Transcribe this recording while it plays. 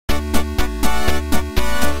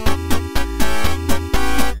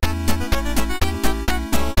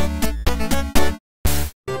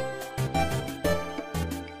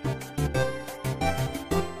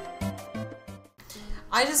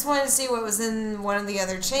I just wanted to see what was in one of the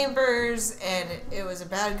other chambers, and it was a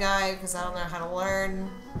bad guy because I don't know how to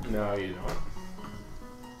learn. No, you don't.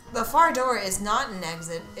 The far door is not an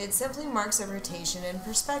exit. It simply marks a rotation in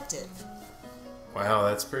perspective. Wow,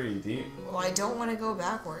 that's pretty deep. Well, I don't want to go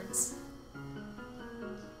backwards.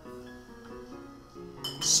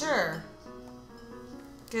 Sure.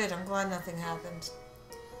 Good, I'm glad nothing happened.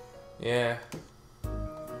 Yeah.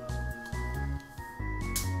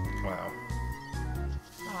 Wow.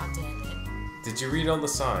 Aw, damn it. Did you read all the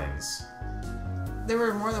signs? There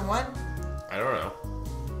were more than one? I don't know.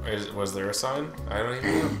 Was there a sign? I don't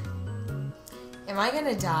even know. Am I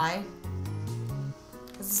gonna die?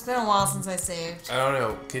 Because it's been a while since I saved. I don't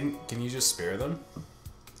know. Can you just spare them?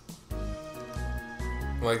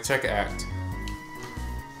 Like, check act.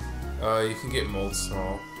 You can get mold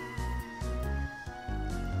small.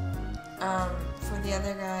 For the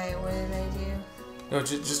other guy, what did I do? No,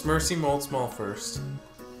 just mercy mold small first.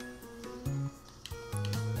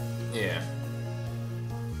 Yeah.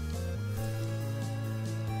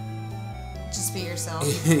 Just be yourself.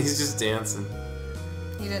 He's just dancing.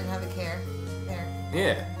 He didn't have a care. There.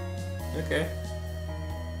 Yeah. Okay.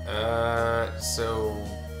 So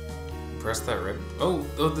press that red. Oh,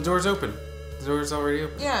 the door's open. The door's already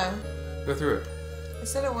open. Yeah. Go through it. I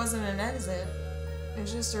said it wasn't an exit. It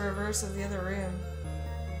was just a reverse of the other room.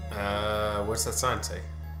 What's that sign say?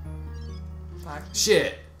 Fuck.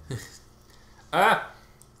 Shit. Ah.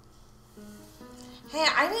 Hey,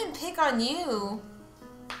 I didn't pick on you.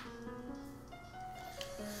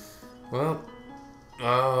 Well.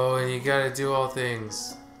 Oh, and you gotta do all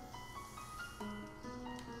things.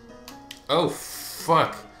 Oh,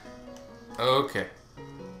 fuck. Okay.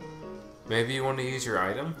 Maybe you want to use your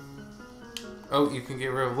item? Oh, you can get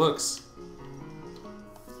rid of looks.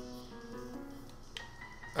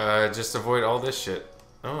 Just avoid all this shit.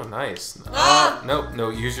 Oh, nice. Ah! Nope, no,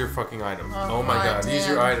 use your fucking item. Oh my god, damn. use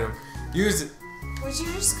your item. Use it. Would you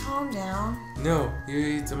just calm down? No, you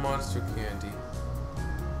eat the monster candy.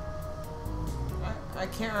 I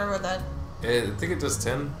can't remember what that... I think it does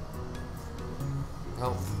 10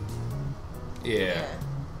 health. Yeah.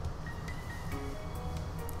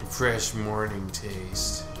 Fresh morning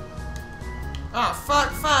taste. Oh,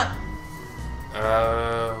 fuck.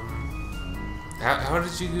 How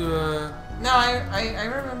did you, No, I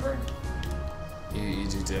remember. You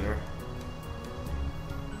do dinner?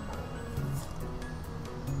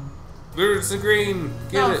 There's the green!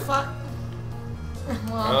 Get it! Fuck.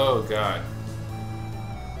 Well, Oh, God.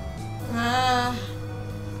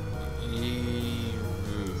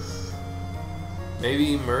 Oof.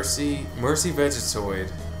 Maybe Mercy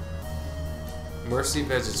Vegetoid. Mercy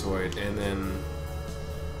Vegetoid, and then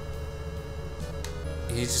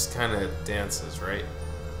he just kind of dances, right?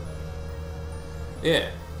 Yeah.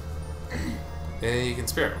 And then you can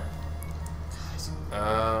spare him.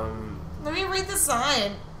 let me read the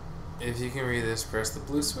sign. If you can read this, press the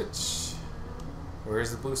blue switch. Where's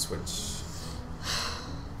the blue switch?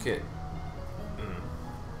 Okay.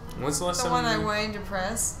 When's the last The time one I you... wanted to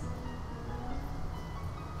press.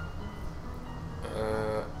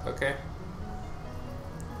 Okay.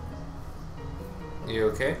 You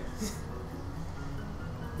okay?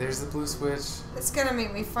 There's the blue switch. It's gonna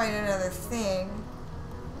make me fight another thing.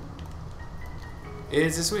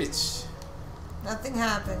 It's a switch. Nothing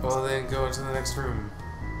happened. Well, then go into the next room.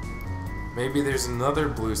 Maybe there's another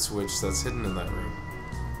blue switch that's hidden in that room.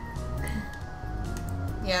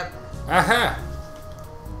 Yep. Aha!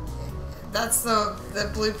 That's the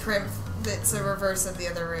blueprint that's a reverse of the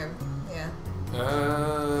other room. Yeah.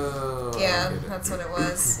 Oh. Yeah, I get it. that's what it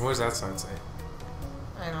was. What does that sign say?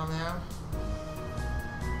 I don't know.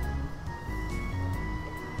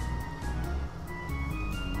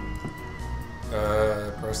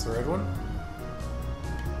 Press the red one?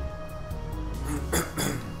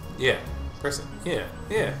 Yeah. Press it. Yeah.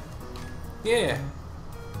 Yeah. Yeah.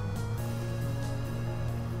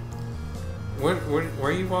 Why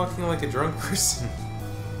are you walking like a drunk person?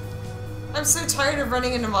 I'm so tired of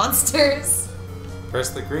running into monsters. Press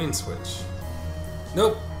the green switch.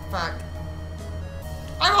 Nope. Fuck.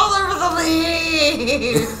 I'm all over the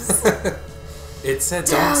leaves! It said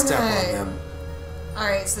Damn don't step it. on them.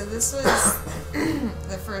 Alright, so this was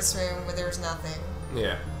the first room where there was nothing.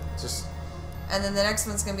 Yeah. Just... And then the next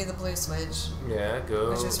one's gonna be the blue switch. Yeah,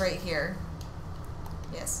 go... Which is right here.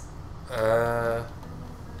 Yes.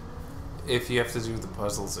 If you have to do the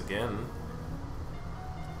puzzles again.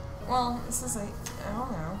 Well, this is like, I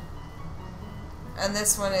don't know. And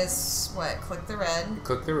this one is, what, click the red.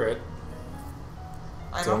 Click the red.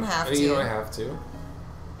 I don't have to. You don't have to.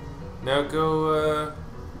 Now go,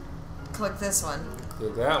 Click this one.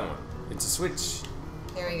 click that one. It's a switch.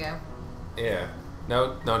 Here we go. Yeah.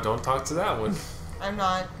 No, don't talk to that one. I'm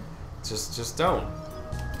not. Just don't.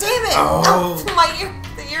 Damn it! Oh!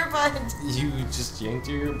 The earbud. You just yanked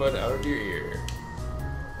your earbud out of your ear.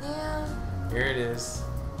 Yeah. Here it is.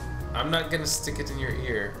 I'm not gonna stick it in your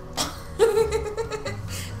ear.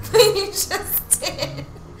 But you just did.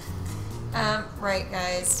 Right,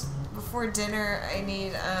 guys. Before dinner, I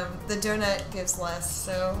need, the donut gives less,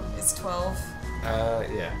 so it's 12.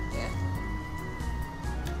 Yeah. Yeah.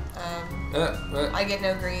 I get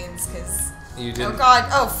no greens, because... You didn't... Oh, God.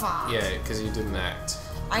 Oh, fuck. Yeah, because you didn't act.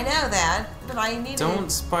 I know that, but I need to...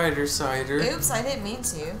 Don't spider cider. Oops, I didn't mean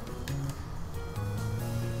to.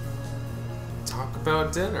 Talk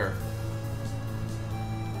about dinner.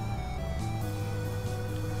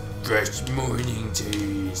 Fresh morning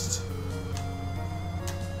taste.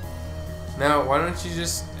 Now, why don't you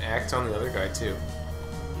just act on the other guy too?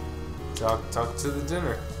 Talk to the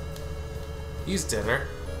dinner. He's dinner.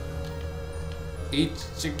 Eat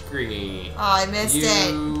your green. Oh, I missed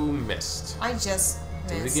it. You missed. I just missed.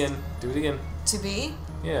 Do it again. Do it again. To be?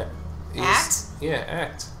 Yeah. Act? Yeah,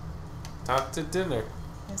 act. Talk to dinner.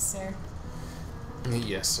 Yes, sir.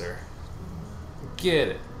 Yes, sir. Get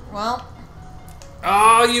it. Well.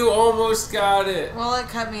 Oh, you almost got it. Well, it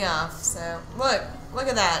cut me off, so... Look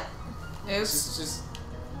at that. Oops. Just...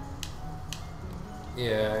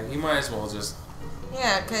 Yeah, you might as well just...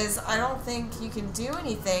 Yeah, because I don't think you can do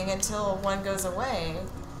anything until one goes away.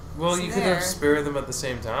 Well, So you could have spared them at the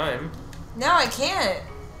same time. No, I can't.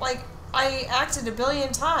 Like, I acted a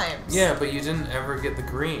billion times. Yeah, but you didn't ever get the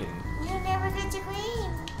green. You never get the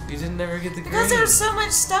green. You didn't ever get the green. Because there's so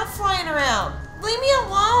much stuff flying around. Leave me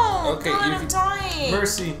alone. Okay, God, I'm dying.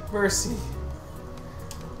 Mercy, mercy.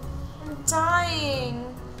 I'm dying.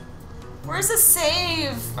 Where's the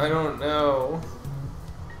save? I don't know.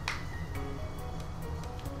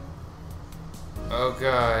 Oh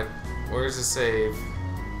God, where's the save?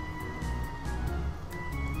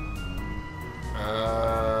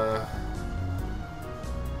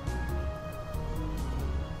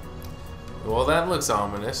 Well, that looks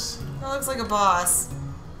ominous. That looks like a boss.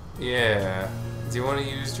 Yeah. Do you want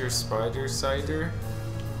to use your spider cider?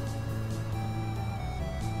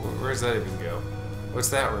 Where's that even go? What's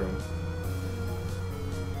that room?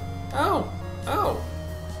 Oh! Oh!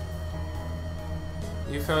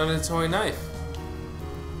 You found a toy knife.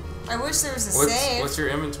 I wish there was a save. What's your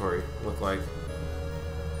inventory look like?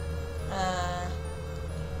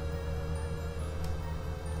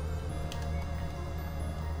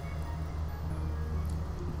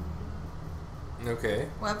 Okay.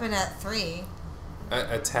 Weapon at 3.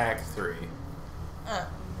 Attack 3. Oh.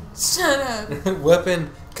 Shut up. Weapon,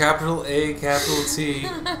 capital A, capital T.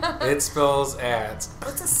 It spells at.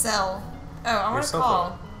 What's a cell? Oh, I want to cell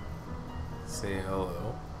call. Say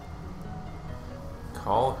hello.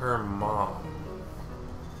 Call her mom.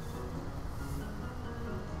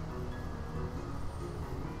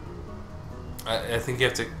 I think you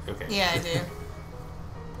have to. Okay. Yeah, I do.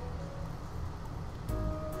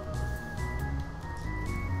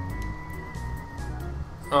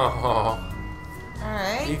 Oh.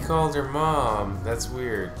 Alright. He called her mom. That's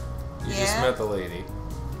weird. You just met the lady.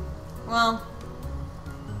 Well.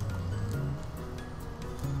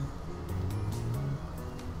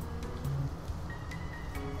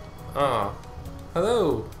 Oh.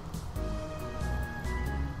 Hello.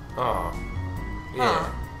 Oh.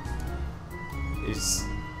 Yeah. It's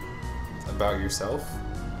about yourself?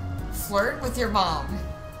 Flirt with your mom.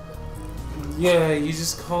 Yeah, you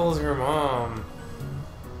just called her mom.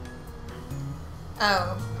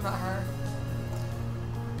 Oh, about her.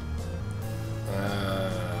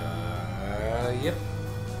 Yep.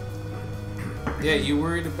 Yeah, you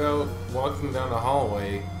worried about walking down the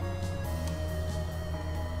hallway.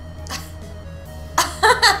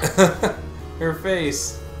 Her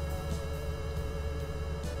face.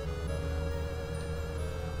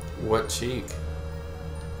 What cheek?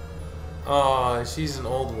 Aw, she's an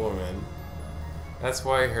old woman. That's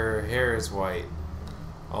why her hair is white.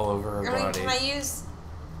 All over her body. Can I use...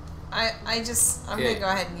 I'm gonna go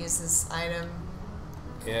ahead and use this item.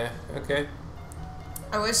 Yeah, okay.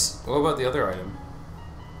 I wish... What about the other item?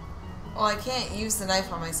 Well, I can't use the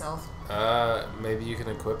knife on myself. Maybe you can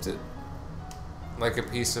equip it? Like a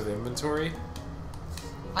piece of inventory?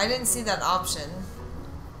 I didn't see that option.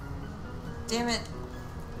 Damn it.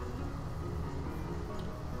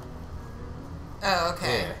 Oh,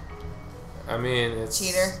 okay. Yeah. I mean, it's...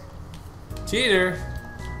 Cheater. Cheater?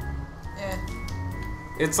 Yeah.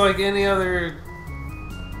 It's like any other...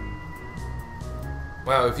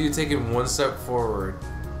 Wow, if you'd taken one step forward...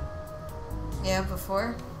 Yeah,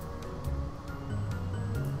 before?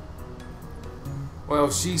 Well,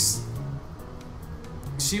 she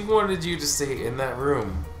wanted you to stay in that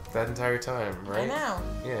room that entire time, right? I know.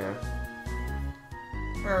 Yeah.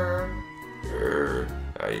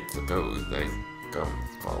 I suppose I come,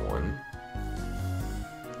 small one.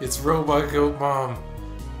 It's Robot Goat Mom.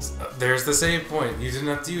 There's the save point. You didn't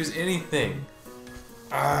have to use anything.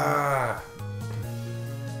 Ah.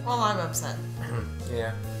 Well, I'm upset.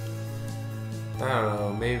 Yeah. I don't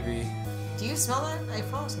know, maybe. Do you smell that? I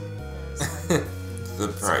fall asleep. Sorry.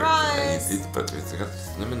 Surprise! It's butterscotch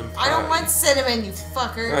cinnamon pie. I don't want cinnamon, you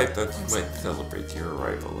fucker. I thought you might celebrate your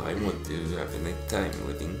arrival. I want to have a nice time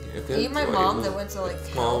living. Are you my mom that went to like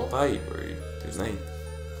small hell? pie party tonight.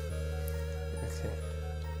 Okay.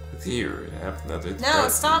 It's here. Have another. No,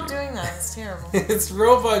 stop doing that. It's terrible. It's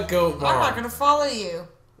Robot Goat Mom. I'm not gonna follow you.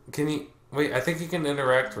 Can you wait? I think you can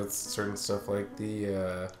interact with certain stuff like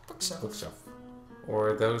the bookshelf,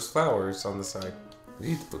 or those flowers on the side.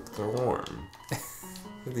 These books are warm.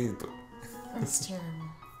 These books. That's terrible.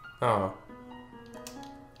 Oh,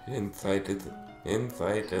 Inside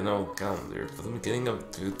an old calendar from the beginning of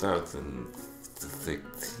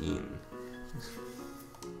 2016.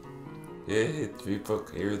 It's the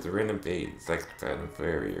book. Here's a random page. Sex kind of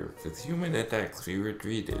barrier. With human attacks, we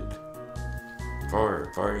retreated.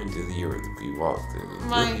 Far, far into the earth we walked.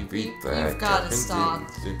 Mike, you've gotta stop.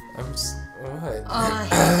 I'm what? Oh, I hate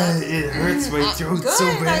that. It hurts my throat Good. so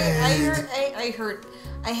bad.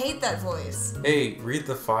 I hate that voice. Hey, read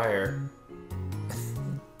the fire.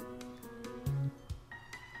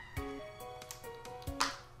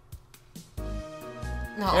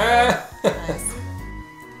 No. Nice.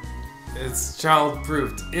 It's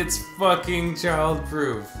child-proofed. It's fucking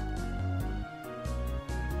child-proof.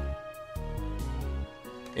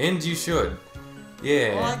 And you should.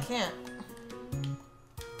 Yeah. Well, I can't.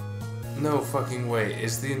 No fucking way.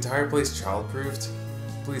 Is the entire place child-proofed?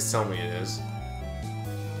 Please tell me it is.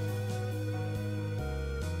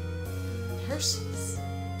 Hershey's.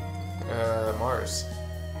 Mars.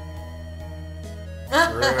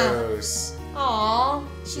 Gross. Aw,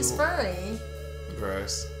 she's furry.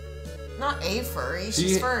 Gross. Not a furry,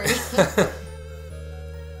 she's furry.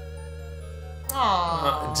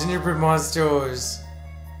 Aww. Gingerbread monsters.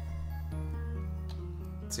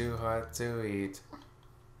 Too hot to eat.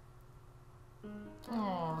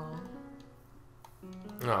 Aww.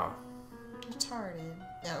 Oh. Retarded.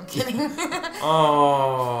 No, I'm kidding.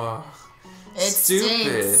 Oh. It's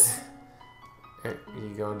stupid. stinks. Are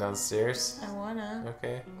you going downstairs? I wanna.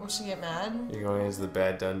 Okay. Will she get mad? You're going into the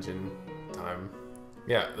bad dungeon time.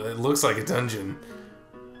 Yeah, it looks like a dungeon.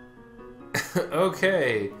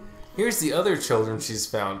 Okay. Here's the other children she's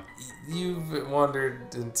found. You've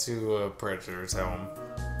wandered into a predator's home.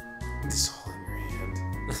 It's all in your hand.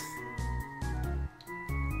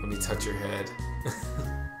 Let me touch your head.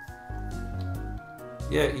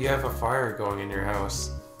 Yeah, you have a fire going in your house.